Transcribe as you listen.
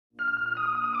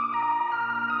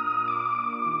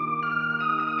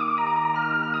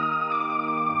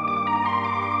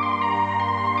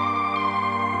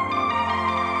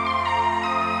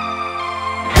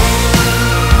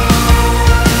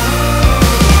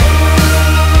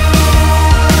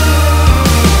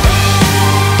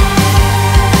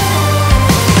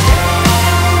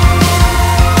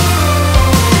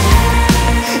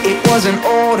was an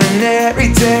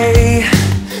ordinary day.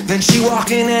 Then she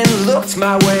walked in and looked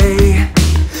my way.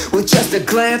 With just a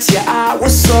glance, yeah, I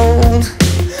was sold.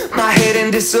 My head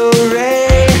in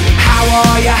disarray. How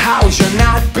are you? How's your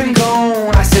night been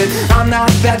gone? I said, I'm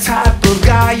not that type of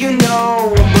guy, you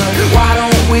know. But why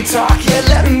don't we talk? Yeah,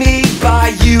 let me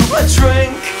buy you a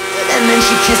drink. And then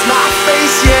she kissed my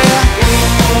face, yeah.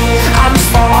 I'm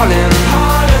falling.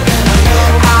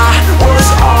 I was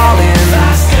all in.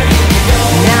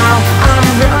 Now I'm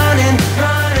running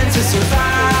to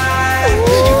survive.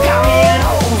 You got me in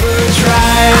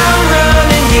overdrive. I'm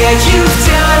running, yeah, you've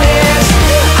done it.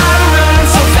 I'm running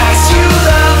so fast, you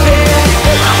love it.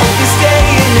 I hope you stay,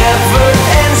 it never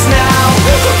ends now.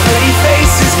 The pretty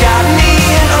face has got me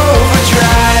in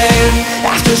overdrive.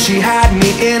 After she had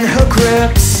me in her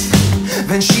grips,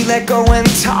 then she let go and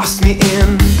tossed me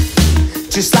in,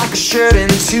 just like a shirt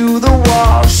into the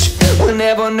wash. We'll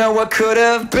never know what could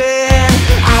have been.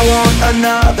 I want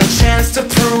another chance to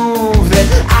prove that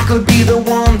I could be the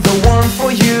one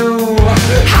for you.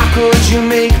 How could you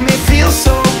make me feel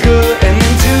so good and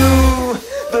then do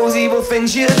those evil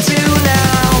things you do?